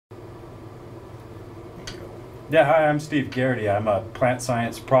Yeah, hi, I'm Steve Garrity. I'm a plant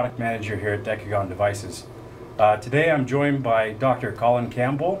science product manager here at Decagon Devices. Today I'm joined by Dr. Colin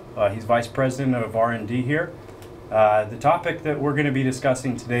Campbell. He's Vice President of R&D here. The topic that we're going to be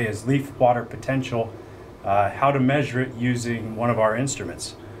discussing today is leaf water potential, how to measure it using one of our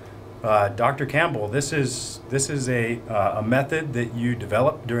instruments. Dr. Campbell, this is a method that you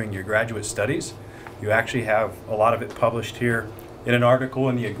developed during your graduate studies. You actually have a lot of it published here in an article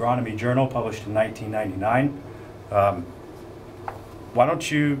in the Agronomy Journal published in 1999. Why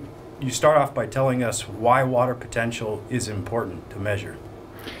don't you start off by telling us why water potential is important to measure?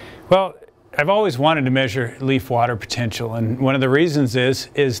 Well, I've always wanted to measure leaf water potential, and one of the reasons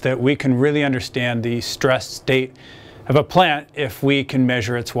is that we can really understand the stress state of a plant if we can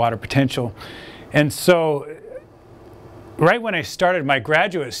measure its water potential. And so right when I started my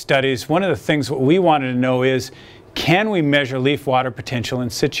graduate studies, one of the things what we wanted to know is, can we measure leaf water potential in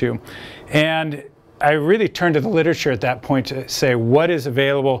situ? And I really turned to the literature at that point to say what is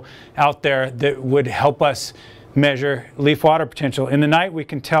available out there that would help us measure leaf water potential. In the night we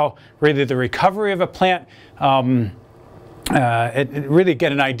can tell really the recovery of a plant, really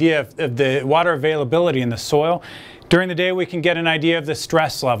get an idea of the water availability in the soil. During the day we can get an idea of the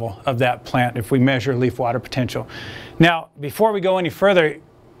stress level of that plant if we measure leaf water potential. Now, before we go any further,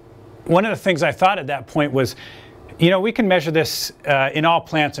 one of the things I thought at that point was, you know, we can measure this in all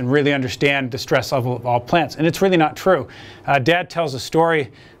plants and really understand the stress level of all plants, and it's really not true. Dad tells a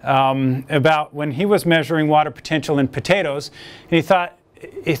story about when he was measuring water potential in potatoes, and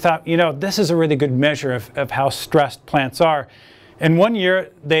he thought, you know, this is a really good measure of how stressed plants are. And one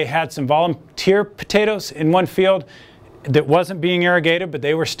year they had some volunteer potatoes in one field that wasn't being irrigated, but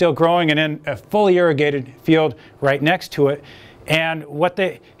they were still growing, and then a fully irrigated field right next to it. And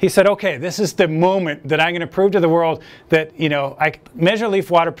he said, okay, this is the moment that I'm going to prove to the world that, you know, I measure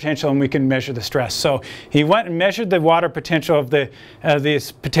leaf water potential and we can measure the stress. So he went and measured the water potential of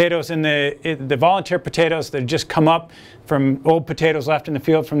these potatoes in the volunteer potatoes that had just come up from old potatoes left in the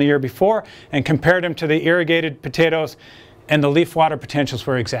field from the year before, and compared them to the irrigated potatoes, and the leaf water potentials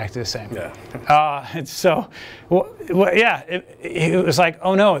were exactly the same. Yeah. And so, yeah, it was like,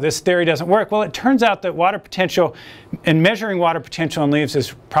 oh no, this theory doesn't work. Well, it turns out that water potential and measuring water potential in leaves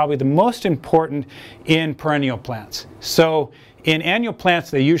is probably the most important in perennial plants. So in annual plants,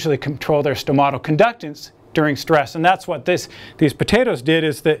 they usually control their stomatal conductance during stress, and that's what these potatoes did,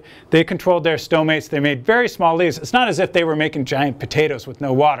 is that they controlled their stomates. They made very small leaves. It's not as if they were making giant potatoes with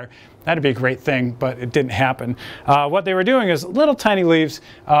no water. That'd be a great thing, but it didn't happen. What they were doing is little tiny leaves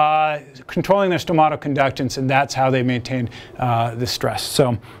controlling their stomatal conductance, and that's how they maintained the stress.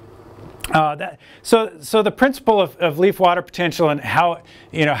 So so the principle of leaf water potential and how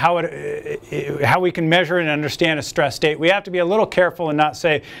we can measure and understand a stress state, we have to be a little careful and not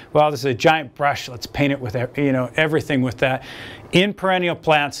say, well, this is a giant brush, let's paint it with everything with that. In perennial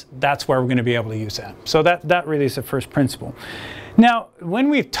plants, that's where we're going to be able to use that. So that really is the first principle. Now, when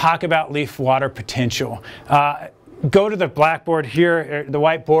we talk about leaf water potential, go to the blackboard here, the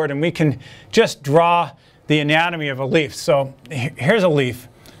whiteboard, and we can just draw the anatomy of a leaf. So here's a leaf.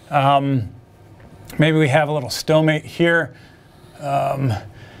 Maybe we have a little stomate here.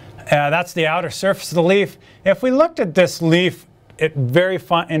 That's the outer surface of the leaf. If we looked at this leaf in very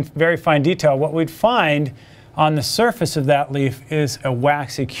fine detail, what we'd find on the surface of that leaf is a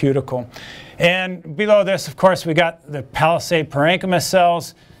waxy cuticle. And below this, of course, we got the palisade parenchyma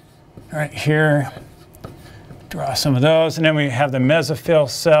cells right here. Draw some of those. And then we have the mesophyll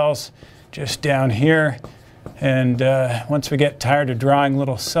cells just down here. And once we get tired of drawing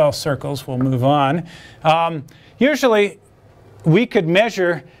little cell circles, we'll move on. Usually, we could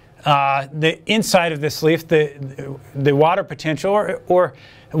measure the inside of this leaf, the water potential, or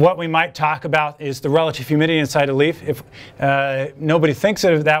what we might talk about is the relative humidity inside a leaf. If nobody thinks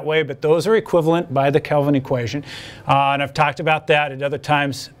of it that way, but those are equivalent by the Kelvin equation. And I've talked about that at other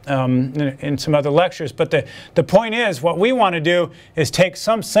times in some other lectures. But the point is, what we want to do is take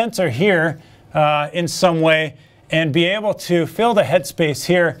some sensor here in some way and be able to fill the headspace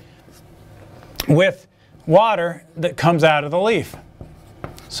here with water that comes out of the leaf.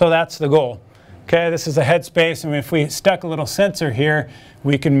 So that's the goal. Okay, this is the headspace, and if we stuck a little sensor here,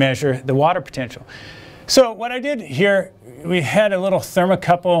 we can measure the water potential. So what I did here, we had a little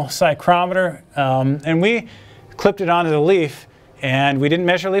thermocouple psychrometer, and we clipped it onto the leaf, and we didn't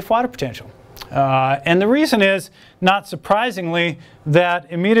measure leaf water potential. And the reason is, not surprisingly, that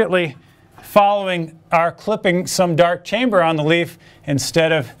immediately following our clipping some dark chamber on the leaf,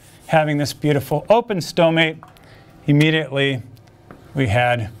 instead of having this beautiful open stomate, immediately we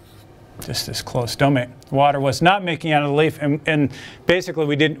had just this close stomach. Water was not making out of the leaf, and basically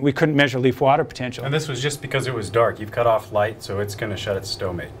we couldn't measure leaf water potential. And this was just because it was dark. You've cut off light, so it's going to shut its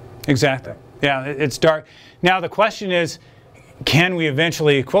stomate. Exactly. Yeah, it's dark. Now the question is, can we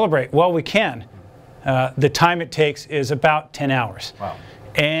eventually equilibrate? Well, we can. The time it takes is about 10 hours. Wow.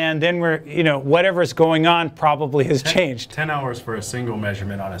 And then whatever's going on probably has changed. 10 hours for a single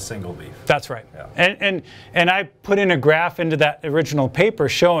measurement on a single leaf. That's right. Yeah. And I put in a graph into that original paper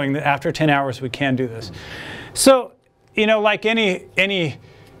showing that after 10 hours we can do this. So, like any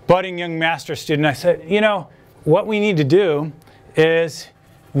budding young master student, I said, what we need to do is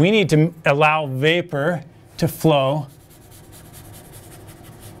we need to allow vapor to flow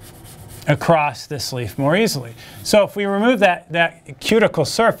across this leaf more easily. So if we remove that cuticle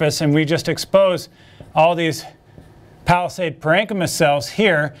surface and we just expose all these palisade parenchyma cells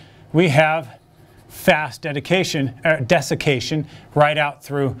here, we have fast desiccation right out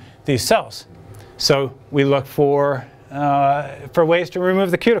through these cells. So we look for ways to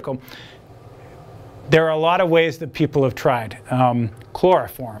remove the cuticle. There are a lot of ways that people have tried.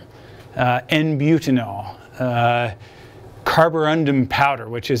 Chloroform, N-butanol, carborundum powder,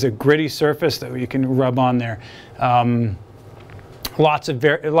 which is a gritty surface that you can rub on there. Lots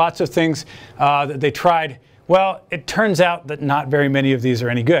of things that they tried. Well, it turns out that not very many of these are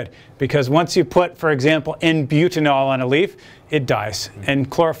any good, because once you put, for example, N-butanol on a leaf, it dies. And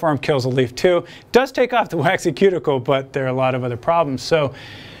chloroform kills a leaf too. It does take off the waxy cuticle, but there are a lot of other problems. So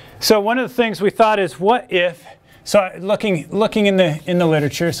one of the things we thought is, what if, so looking in the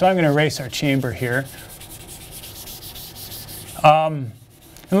literature, so I'm going to erase our chamber here. And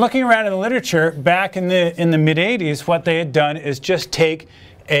looking around in the literature, back in the mid-80s, what they had done is just take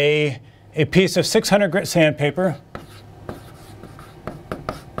a piece of 600 grit sandpaper,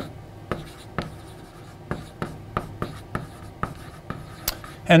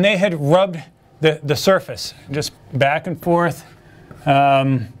 and they had rubbed the surface just back and forth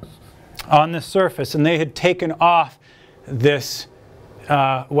on the surface, and they had taken off this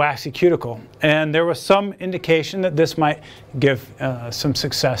waxy cuticle, and there was some indication that this might give some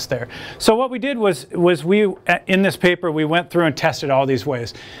success there. So what we did was we, in this paper, we went through and tested all these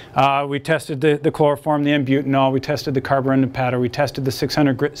ways. We tested the chloroform, the N-butanol, we tested the carborundum powder, we tested the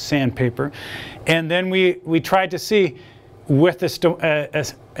 600 grit sandpaper, and then we tried to see with a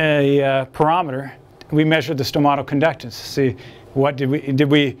pyrometer, we measured the stomatal conductance to see what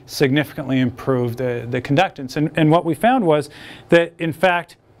did we significantly improve the conductance. And what we found was that, in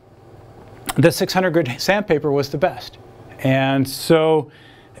fact, the 600 grit sandpaper was the best. And so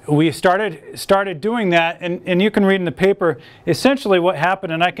we started doing that, and you can read in the paper essentially what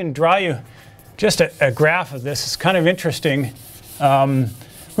happened, and I can draw you just a graph of this. It's kind of interesting. We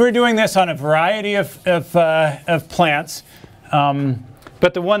were doing this on a variety of plants,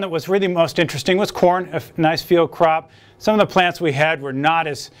 but the one that was really most interesting was corn, a nice field crop. Some of the plants we had were not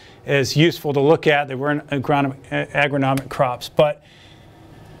as useful to look at. They weren't agronomic crops. But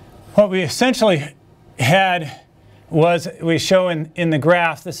what we essentially had was, we show in the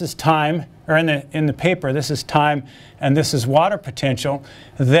graph, this is time, or in the paper, this is time, and this is water potential,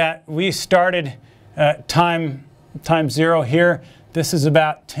 that we started time 0 here. This is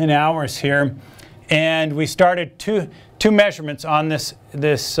about 10 hours here. And we started two measurements on this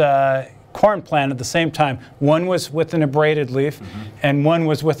corn plant at the same time. One was with an abraded leaf, and one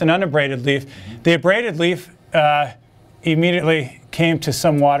was with an unabraded leaf. The abraded leaf immediately came to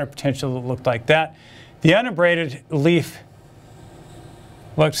some water potential that looked like that. The unabraded leaf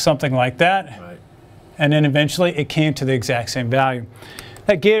looked something like that, right. And then eventually it came to the exact same value.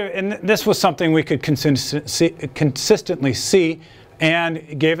 That gave, and this was something we could consistently see,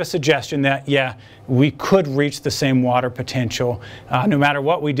 and gave a suggestion that, yeah, we could reach the same water potential no matter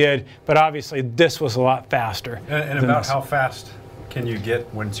what we did, but obviously this was a lot faster. And about how fast can you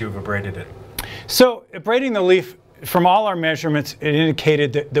get once you've abraded it? So abrading the leaf, from all our measurements, it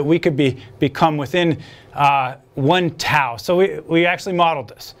indicated that we could become within 1 tau. So we actually modeled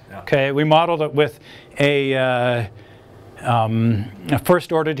this. Yeah. Okay, we modeled it with a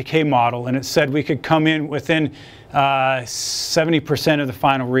first order decay model, and it said we could come in within 70% of the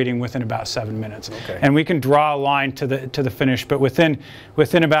final reading within about 7 minutes. Okay. And we can draw a line to the finish, but within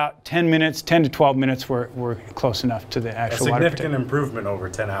about 10 minutes, 10 to 12 minutes, we're close enough to the actual water. A significant improvement over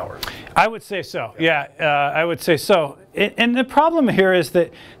 10 hours. I would say so. Yeah, I would say so. And the problem here is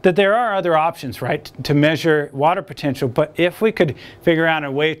that there are other options, right, to measure water potential. But if we could figure out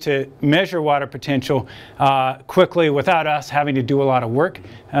a way to measure water potential quickly without us having to do a lot of work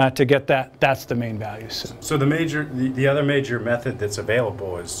to get that, that's the main value. So the other major method that's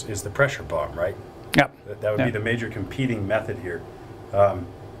available is the pressure bomb, right? Yep. That would be the major competing method here.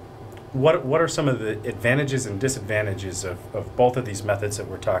 what are some of the advantages and disadvantages of both of these methods that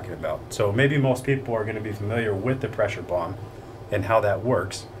we're talking about? So maybe most people are going to be familiar with the pressure bomb and how that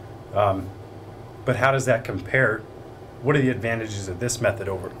works, but how does that compare? What are the advantages of this method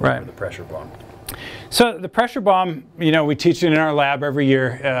over the pressure bomb? So the pressure bomb, you know, we teach it in our lab every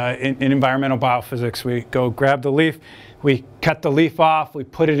year in environmental biophysics. We go grab the leaf, we cut the leaf off, we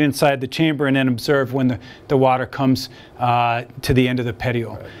put it inside the chamber, and then observe when the water comes to the end of the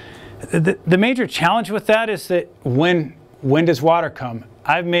petiole. Right. The major challenge with that is that when does water come?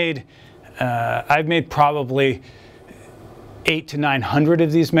 I've made probably 800 to 900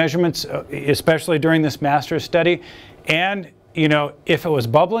 of these measurements, especially during this master's study, and you know, if it was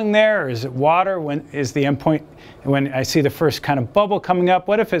bubbling there, or is it water? When is the endpoint? When I see the first kind of bubble coming up,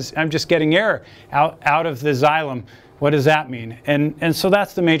 what if I'm just getting air out of the xylem? What does that mean? And so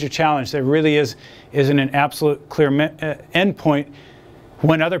that's the major challenge. There really isn't an absolute clear endpoint.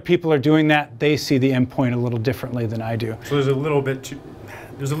 When other people are doing that, they see the endpoint a little differently than I do. So there's a little bit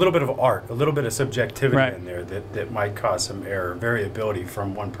of art, a little bit of subjectivity in there that might cause some error, variability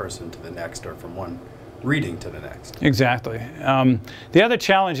from one person to the next, or from one reading to the next. Exactly. The other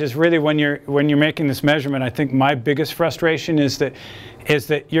challenge is really when you're making this measurement. I think my biggest frustration is that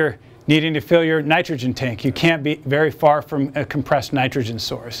you're needing to fill your nitrogen tank. You can't be very far from a compressed nitrogen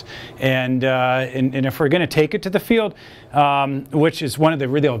source, and if we're going to take it to the field, which is one of the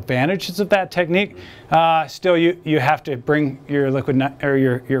real advantages of that technique, still you have to bring your liquid or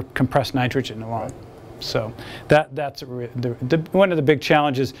your compressed nitrogen along. Right. So that's one of the big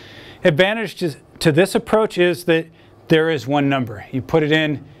challenges. Advantage to this approach is that there is one number. You put it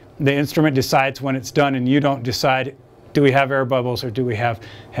in, the instrument decides when it's done, and you don't decide, do we have air bubbles or do we have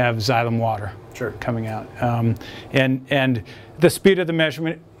xylem water coming out? And the speed of the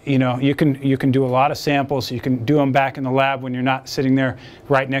measurement, you know, you can do a lot of samples. You can do them back in the lab when you're not sitting there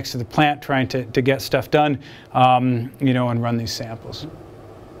right next to the plant trying to get stuff done, you know, and run these samples.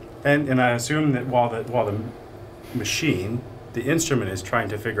 And I assume that while the machine, the instrument, is trying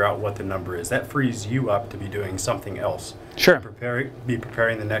to figure out what the number is, that frees you up to be doing something else. Sure. Be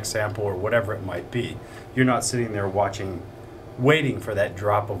preparing the next sample or whatever it might be. You're not sitting there waiting for that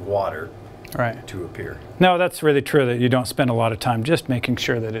drop of water to appear. No, that's really true, that you don't spend a lot of time just making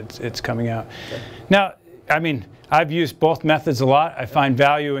sure that it's coming out. Okay. Now, I mean, I've used both methods a lot. I find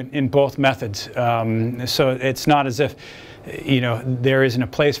value in both methods. So it's not as if, you know, there isn't a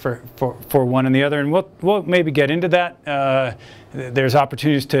place for one and the other, and we'll maybe get into that. There's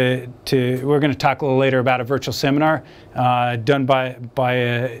opportunities we're going to talk a little later about a virtual seminar done by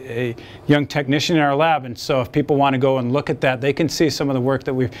a young technician in our lab, and so if people want to go and look at that, they can see some of the work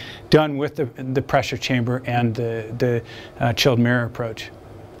that we've done with the pressure chamber and the chilled mirror approach.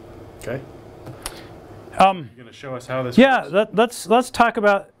 Okay. You're going to show us how this works? Yeah, let's talk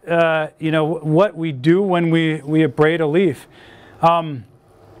about you know, what we do when we abrade a leaf. One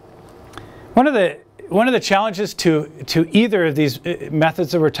of the challenges to either of these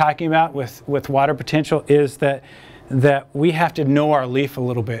methods that we're talking about with water potential is that we have to know our leaf a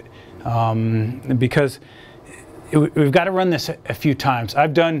little bit, because we've got to run this a few times.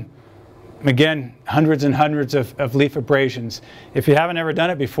 I've done, again, hundreds and hundreds of leaf abrasions. If you haven't ever done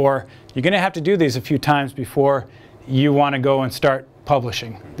it before, you're going to have to do these a few times before you want to go and start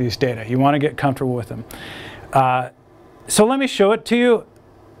publishing these data. You want to get comfortable with them. So let me show it to you.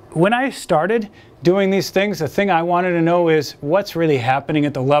 When I started doing these things, the thing I wanted to know is what's really happening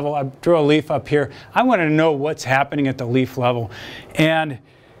at the level. I drew a leaf up here. I wanted to know what's happening at the leaf level. And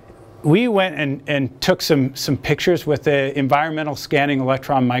we went and took some pictures with the environmental scanning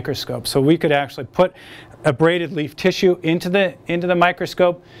electron microscope, so we could actually put abraded leaf tissue into the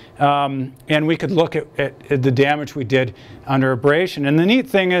microscope, and we could look at the damage we did under abrasion. And the neat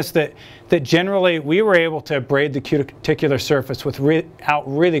thing is that generally we were able to abrade the cuticular surface without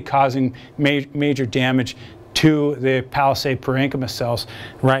really causing major damage to the palisade parenchyma cells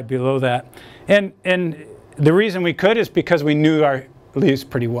right below that. And the reason we could is because we knew our leaves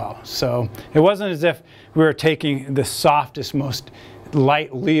pretty well. So it wasn't as if we were taking the softest, most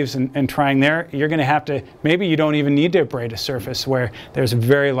light leaves and trying there. You're going to have to, maybe you don't even need to abrade a surface where there's a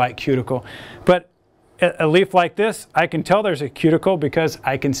very light cuticle. But a leaf like this, I can tell there's a cuticle because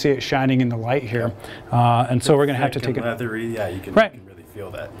I can see it shining in the light here. And so we're going to have to take it. Leathery, yeah, you can really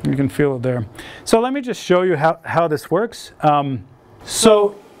feel that. You can feel it there. So let me just show you how this works.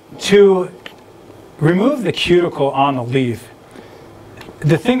 So to remove the cuticle on the leaf,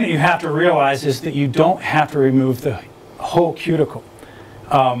 the thing that you have to realize is that you don't have to remove the whole cuticle.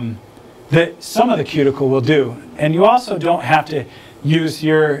 That some of the cuticle will do. And you also don't have to use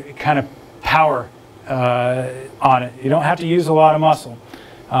your kind of power on it. You don't have to use a lot of muscle.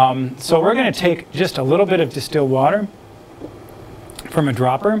 So we're going to take just a little bit of distilled water from a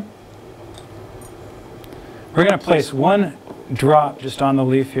dropper. We're going to place 1 drop just on the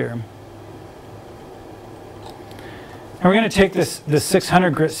leaf here. And we're going to take this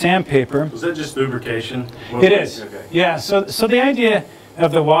 600 grit sandpaper. Was that just lubrication? It is. Okay. Yeah. So the idea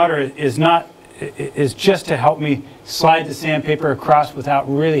of the water is just to help me slide the sandpaper across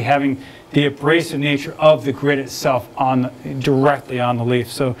without really having the abrasive nature of the grit itself directly on the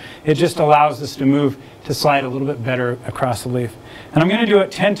leaf. So it just allows us to slide a little bit better across the leaf. And I'm going to do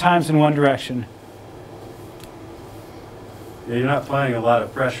it 10 times in one direction. Yeah, you're not applying a lot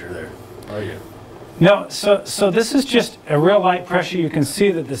of pressure there, are you? No, so this is just a real light pressure. You can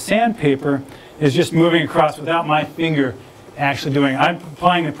see that the sandpaper is just moving across without my finger actually doing it. I'm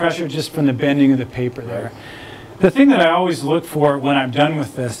applying the pressure just from the bending of the paper there. The thing that I always look for when I'm done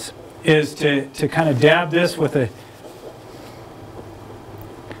with this is to kind of dab this with a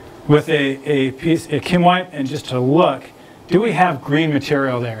Kim wipe and just to look, do we have green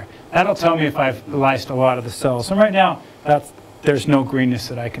material there? That'll tell me if I've lysed a lot of the cells. And right now, there's no greenness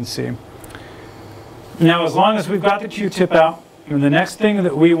that I can see. Now, as long as we've got the Q-tip out, the next thing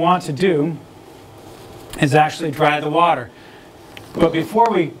that we want to do is actually dry the water. But before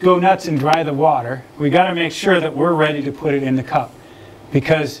we go nuts and dry the water, we got to make sure that we're ready to put it in the cup,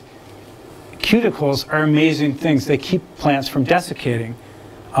 because cuticles are amazing things. They keep plants from desiccating.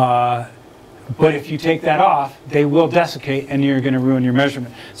 But if you take that off, they will desiccate and you're going to ruin your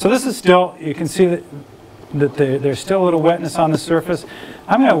measurement. So this is still, you can see that there's still a little wetness on the surface.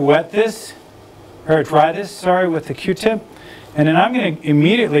 I'm going to wet this, or dry this, sorry, with the Q-tip. And then I'm going to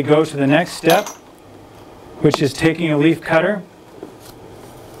immediately go to the next step, which is taking a leaf cutter,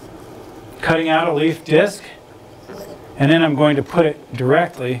 cutting out a leaf disc, and then I'm going to put it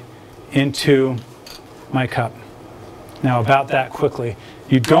directly into my cup. Now, about that quickly.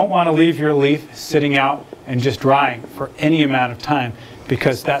 You don't want to leave your leaf sitting out and just drying for any amount of time,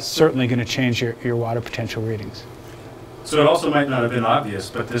 because that's certainly going to change your water potential readings. So it also might not have been obvious,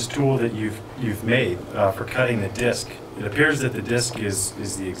 but this tool that you've made for cutting the disc, it appears that the disc is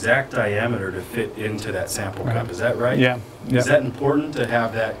the exact diameter to fit into that sample cup. Is that right? Yeah. Is that important to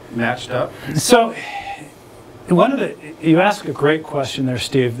have that matched up? So, you ask a great question there,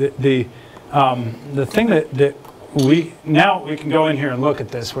 Steve. The thing that we can go in here and look at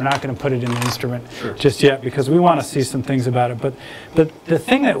this. We're not going to put it in the instrument just yet, because we want to see some things about it. But the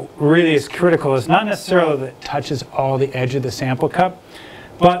thing that really is critical is not necessarily that it touches all the edge of the sample cup,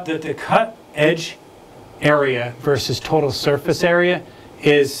 but that the cut edge area versus total surface area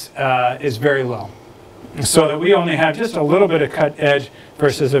is very low. So that we only have just a little bit of cut edge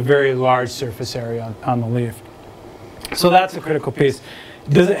versus a very large surface area on the leaf. So that's a critical piece.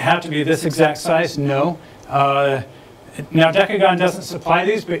 Does it have to be this exact size? No. Now, Decagon doesn't supply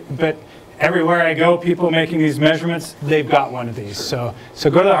these, but everywhere I go, people making these measurements, they've got one of these. So go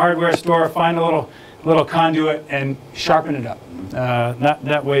to the hardware store, find a little conduit, and sharpen it up.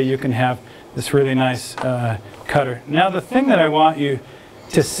 That way you can have this really nice cutter. Now, the thing that I want you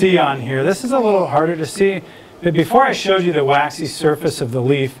to see on here, this is a little harder to see, but before I showed you the waxy surface of the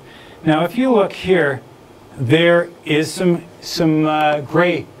leaf, now if you look here, there is some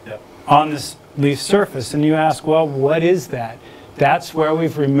gray on this leaf surface, and you ask, well, what is that? That's where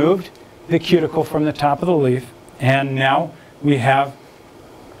we've removed the cuticle from the top of the leaf, and now we have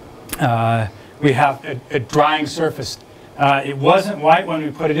a drying surface. It wasn't white when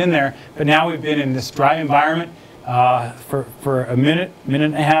we put it in there, but now we've been in this dry environment for a minute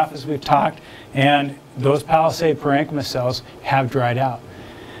and a half, as we've talked, and those Palisade parenchyma cells have dried out.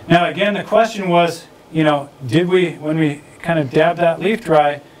 Now, again, the question was, did we, when we kind of dabbed that leaf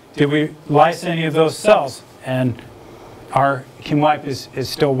dry, did we lyse any of those cells? And our Kim wipe is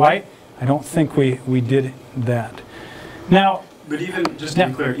still white. I don't think we did that. Now, but even, just to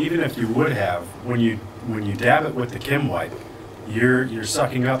be clear, even if you would have, when you dab it with the Kim wipe, you're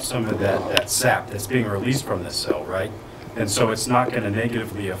sucking up some of that sap that's being released from this cell, right? And so it's not going to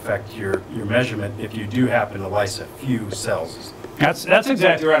negatively affect your measurement if you do happen to lyse a few cells. That's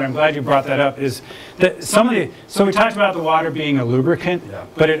exactly right. I'm glad you brought that up. Is that so we talked about the water being a lubricant,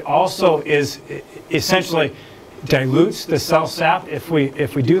 but it also is essentially dilutes the cell sap if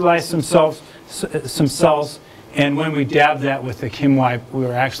we do lyse some cells, and when we dab that with the Kim wipe,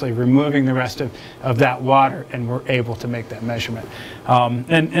 we're actually removing the rest of that water, and we're able to make that measurement.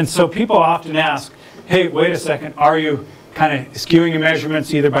 And so people often ask, hey, wait a second, are you kind of skewing your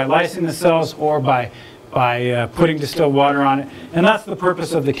measurements either by lysing the cells or by putting distilled water on it? And that's the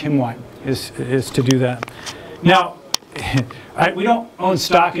purpose of the Kim wipe, is to do that. Now, we don't own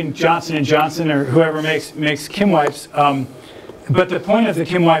stock in Johnson & Johnson or whoever makes Kim wipes, But the point of the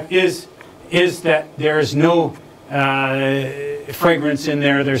Kim wipe is that there is no fragrance in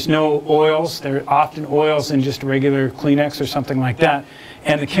there. There's no oils. There are often oils in just regular Kleenex or something like that.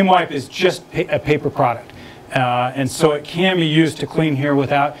 And the Kim wipe is just a paper product. And so it can be used to clean here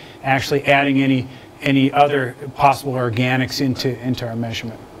without actually adding any other possible organics into our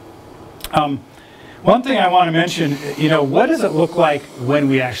measurement. One thing I want to mention, what does it look like when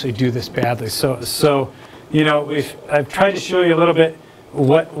we actually do this badly? So I've tried to show you a little bit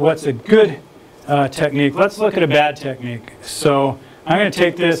what's a good technique. Let's look at a bad technique. So I'm going to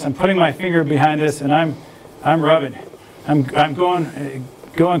take this, I'm putting my finger behind this, and I'm rubbing. I'm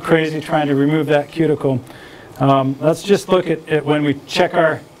going crazy trying to remove that cuticle. Let's just look at when we check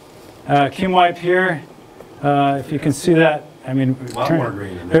our Kim wipe here. If you can see that, I mean, a lot more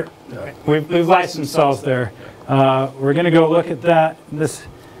green in there. We've licensed cells there. We're going to go look at this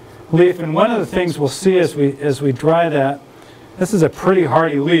leaf, and one of the things we'll see as we dry that, this is a pretty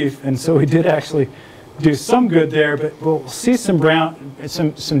hardy leaf, and so we did actually do some good there, but we'll see some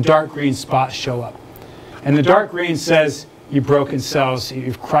dark green spots show up. And the dark green says you've broken cells,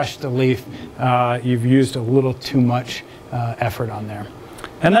 you've crushed the leaf, you've used a little too much effort on there.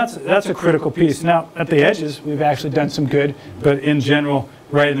 And that's a critical piece. Now, at the edges, we've actually done some good, but in general,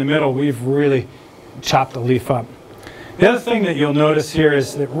 right in the middle, we've really chopped the leaf up. The other thing that you'll notice here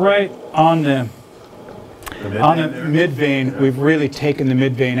is that right on the mid vein, we've really taken the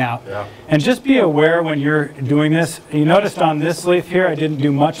mid vein out. Yeah. And just be aware when you're doing this. You noticed on this leaf here, I didn't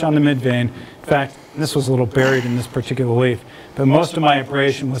do much on the mid vein. In fact, this was a little buried in this particular leaf, but most of my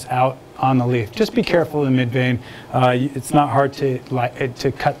abrasion was out on the leaf. Just be careful in the mid vein. It's not hard to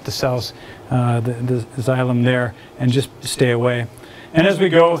cut the cells, the xylem there, and just stay away. And as we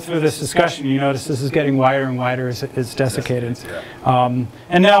go through this discussion, you notice this is getting wider and wider as it's desiccated. And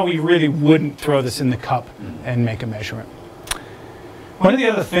now we really wouldn't throw this in the cup and make a measurement. One of the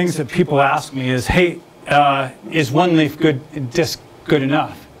other things that people ask me is, hey, is one leaf disc good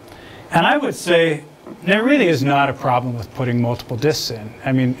enough? And I would say there really is not a problem with putting multiple discs in.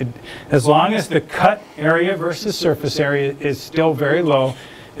 I mean, as long as the cut area versus surface area is still very low,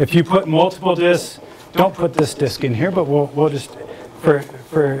 if you put multiple discs, don't put this disc in here, but we'll just,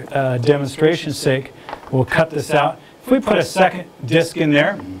 for demonstration's sake, we'll cut this out. If we put a second disc in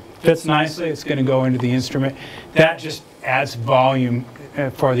there, fits nicely, it's going to go into the instrument. That just adds volume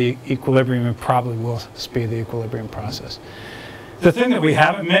for the equilibrium and probably will speed the equilibrium process. The thing that we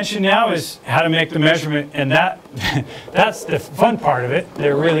haven't mentioned now is how to make the measurement, and that's the fun part of it.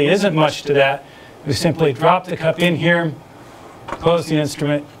 There really isn't much to that. We simply drop the cup in here, close the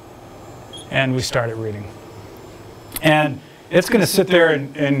instrument, and we start it reading. And it's going to sit there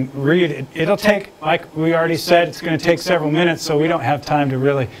and read. It'll take, like we already said, it's going to take several minutes, so we don't have time to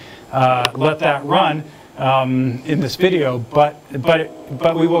really let that run in this video, but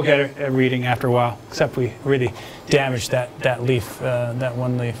we will get a reading after a while, except we really damaged that leaf, that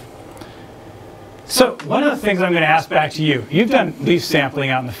one leaf. So one of the things I'm going to ask back to you, you've done leaf sampling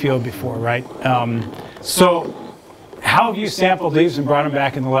out in the field before, right? So how have you sampled leaves and brought them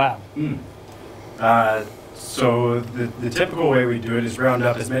back in the lab? So the typical way we do it is round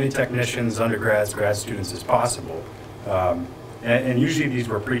up as many technicians, undergrads, grad students as possible. And usually these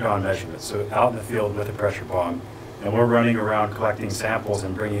were pre-dawn measurements, so out in the field with a pressure bomb. And we're running around collecting samples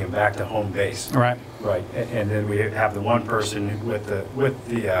and bringing them back to home base. Right. Right. And then we have the one person with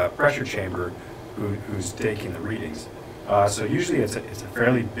the pressure chamber who's taking the readings. So usually it's a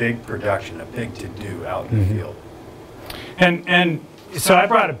fairly big production, a big to-do out in the field. And so I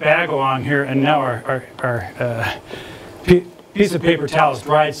brought a bag along here, and now our piece of paper towel is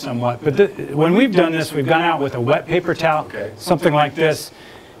dried somewhat. But when we've done this, we've gone out with a wet paper towel, something like this.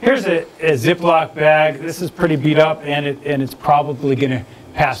 Here's a Ziploc bag. This is pretty beat up, and it's probably going to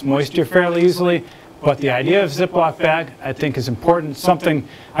pass moisture fairly easily. But the idea of Ziploc bag, I think, is important. Something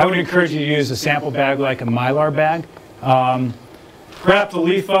I would encourage you to use a sample bag like a Mylar bag. Wrap the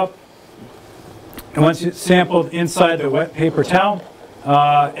leaf up, and once it's sampled inside the wet paper towel,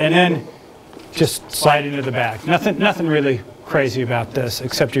 and then just slide into the bag. Nothing really crazy about this,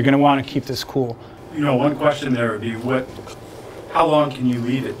 except you're going to want to keep this cool. You know, one question there would be, how long can you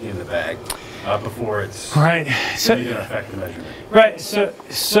leave it in the bag before it's going to affect the measurement? Right.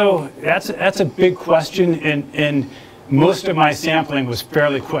 So that's a big question, and most of my sampling was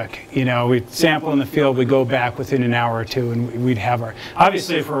fairly quick. You know, we'd sample in the field, we go back within an hour or two, and we'd have our.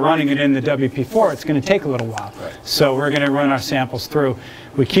 Obviously, if we're running it in the WP4, it's going to take a little while. Right. So we're going to run our samples through.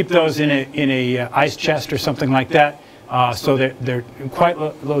 We keep those in a ice chest or something like that. So they're quite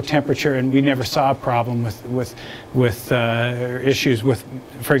low temperature, and we never saw a problem with issues with,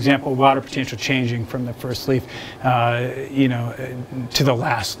 for example, water potential changing from the first leaf, to the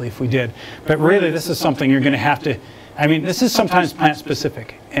last leaf. We did, but really, this is something you're going to have to. I mean, this is sometimes plant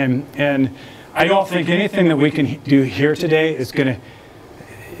specific, and I don't think anything that we can do here today is going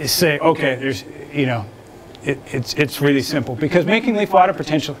to say, okay, there's, it's really simple, because making leaf water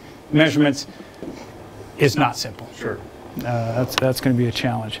potential measurements is not simple. Sure. That's going to be a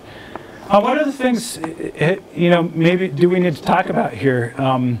challenge. What are the things, maybe do we need to talk about here?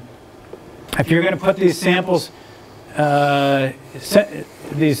 If you're going to put these samples,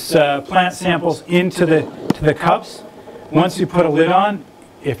 these plant samples into the cups, once you put a lid on,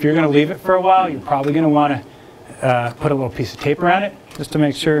 if you're going to leave it for a while, you're probably going to want to put a little piece of tape around it just to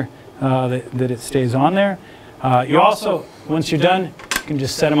make sure that it stays on there. You also, once you're done, you can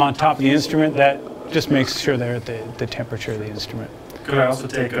just set them on top of the instrument. That just makes sure they're at the temperature of the instrument. Could I also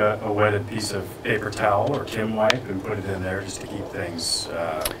take a wetted piece of paper towel or Kim wipe and put it in there just to keep things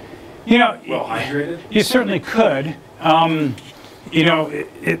well hydrated? You certainly could.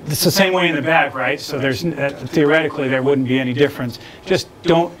 It's the same way in the bag, right? So there's theoretically there wouldn't be any difference. Just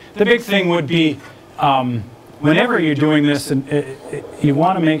don't. The big thing would be whenever you're doing this, and you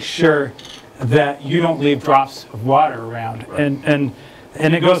want to make sure that you don't leave drops of water around. Right.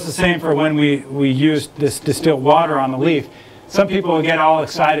 And it goes the same for when we use this distilled water on the leaf. Some people will get all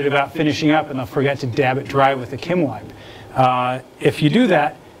excited about finishing up and they'll forget to dab it dry with a Kim wipe. If you do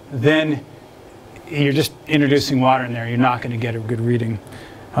that, then you're just introducing water in there. You're not going to get a good reading.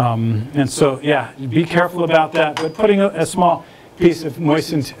 And so, yeah, be careful about that. But putting a small piece of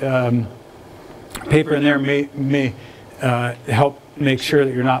moistened paper in there may help make sure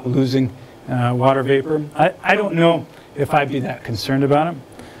that you're not losing water vapor. I don't know if I'd be that concerned about it.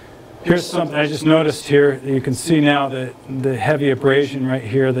 Here's something I just noticed here. You can see now the heavy abrasion right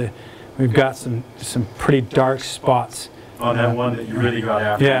here. We've got some pretty dark spots. On that one that you really got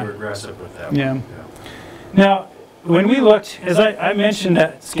after, you were aggressive with that one. Yeah. Now, when we looked, as I mentioned,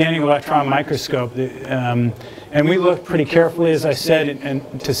 that scanning electron microscope, and we looked pretty carefully, as I said,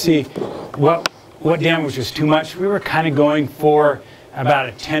 and to see what damage was too much. We were kind of going for about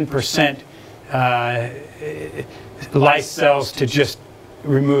a 10% lyse cells to just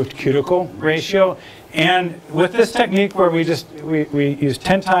removed cuticle ratio. And with this technique where we use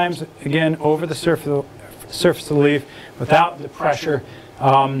 10 times, again, over the surface of the leaf without the pressure,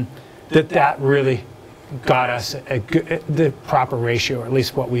 that really got us the proper ratio, or at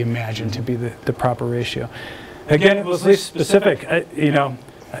least what we imagined to be the proper ratio. Again, it was leaf specific.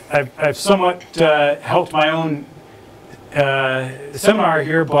 I've somewhat helped my own seminar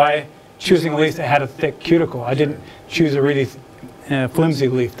here by choosing a leaf that had a thick cuticle. I didn't choose a really flimsy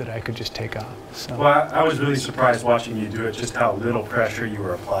leaf that I could just take off. So. Well, I was really surprised watching you do it, just how little pressure you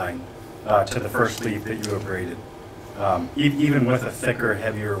were applying to the first leaf that you abraded. Even with a thicker,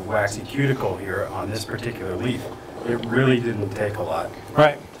 heavier, waxy cuticle here on this particular leaf, it really didn't take a lot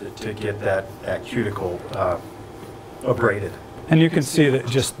to get that cuticle abraded. And you can see that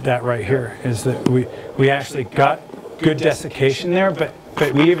just that right here is that we actually got good desiccation there, but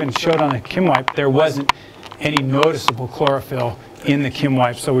we even showed on the Kim wipe there wasn't any noticeable chlorophyll in the Kim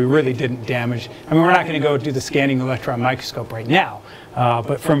wipe, so we really didn't damage. I mean, we're not going to go do the scanning electron microscope right now,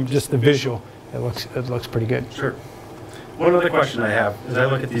 but from just the visual, it looks pretty good. Sure. One other question I have, as I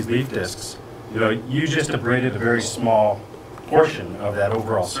look at these leaf discs, you just abraded a very small portion of that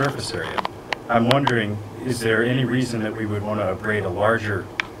overall surface area. I'm wondering, is there any reason that we would want to abrade a larger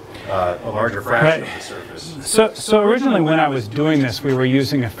fraction of the surface? So originally when I was doing this, we were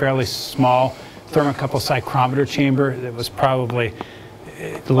using a fairly small thermocouple psychrometer chamber that was probably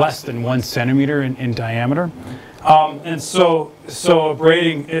less than 1 centimeter in diameter. And so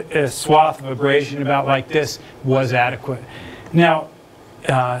abrading a swath of abrasion about like this was adequate. Now,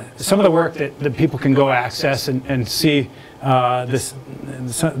 some of the work that people can go access and see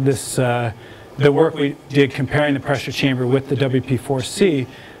the work we did comparing the pressure chamber with the WP4C,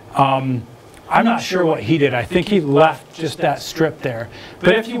 I'm not sure what he did. I think he left just that strip there.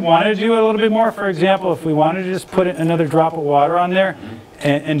 But if you wanted to do a little bit more, for example, if we wanted to just put another drop of water on there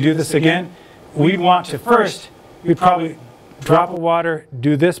and do this again, we'd want to first, we'd probably drop of water,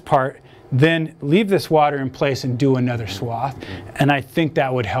 do this part, then leave this water in place and do another swath. And I think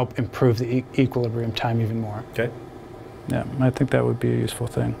that would help improve the equilibrium time even more. Okay. Yeah, I think that would be a useful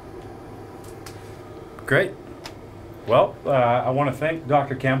thing. Great. Well, I want to thank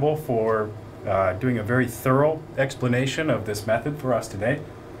Dr. Campbell for doing a very thorough explanation of this method for us today.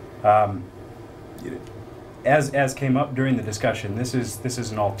 as came up during the discussion, this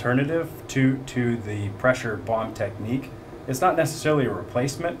is an alternative to the pressure bomb technique. It's not necessarily a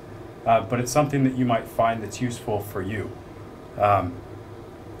replacement, but it's something that you might find that's useful for you.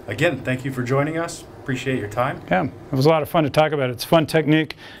 Again, thank you for joining us. Appreciate your time. Yeah, it was a lot of fun to talk about it. It's a fun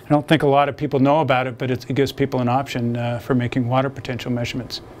technique. I don't think a lot of people know about it, but it gives people an option for making water potential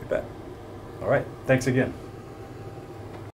measurements. You bet. All right, thanks again.